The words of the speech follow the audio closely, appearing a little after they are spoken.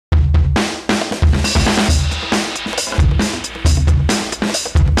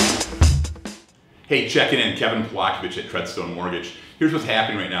Hey, checking in, Kevin Polakovich at Treadstone Mortgage. Here's what's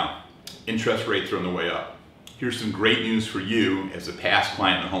happening right now. Interest rates are on the way up. Here's some great news for you as a past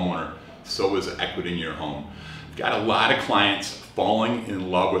client and homeowner. So is equity in your home. I've got a lot of clients falling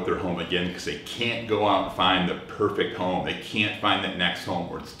in love with their home again because they can't go out and find the perfect home. They can't find that next home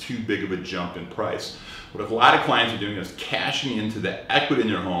or it's too big of a jump in price. What a lot of clients are doing is cashing into the equity in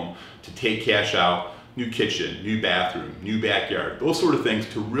their home to take cash out, new kitchen, new bathroom, new backyard, those sort of things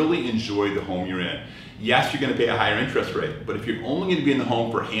to really enjoy the home you're in. Yes, you're going to pay a higher interest rate, but if you're only going to be in the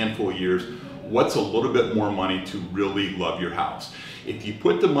home for a handful of years, what's a little bit more money to really love your house? If you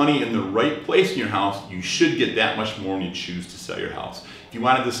put the money in the right place in your house, you should get that much more when you choose to sell your house. If you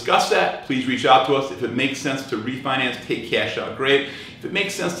want to discuss that, please reach out to us. If it makes sense to refinance, take cash out, great. If it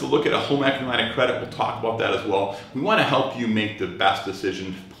makes sense to look at a home equity line of credit, we'll talk about that as well. We want to help you make the best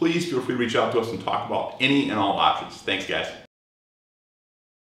decision. Please feel free to reach out to us and talk about any and all options. Thanks, guys.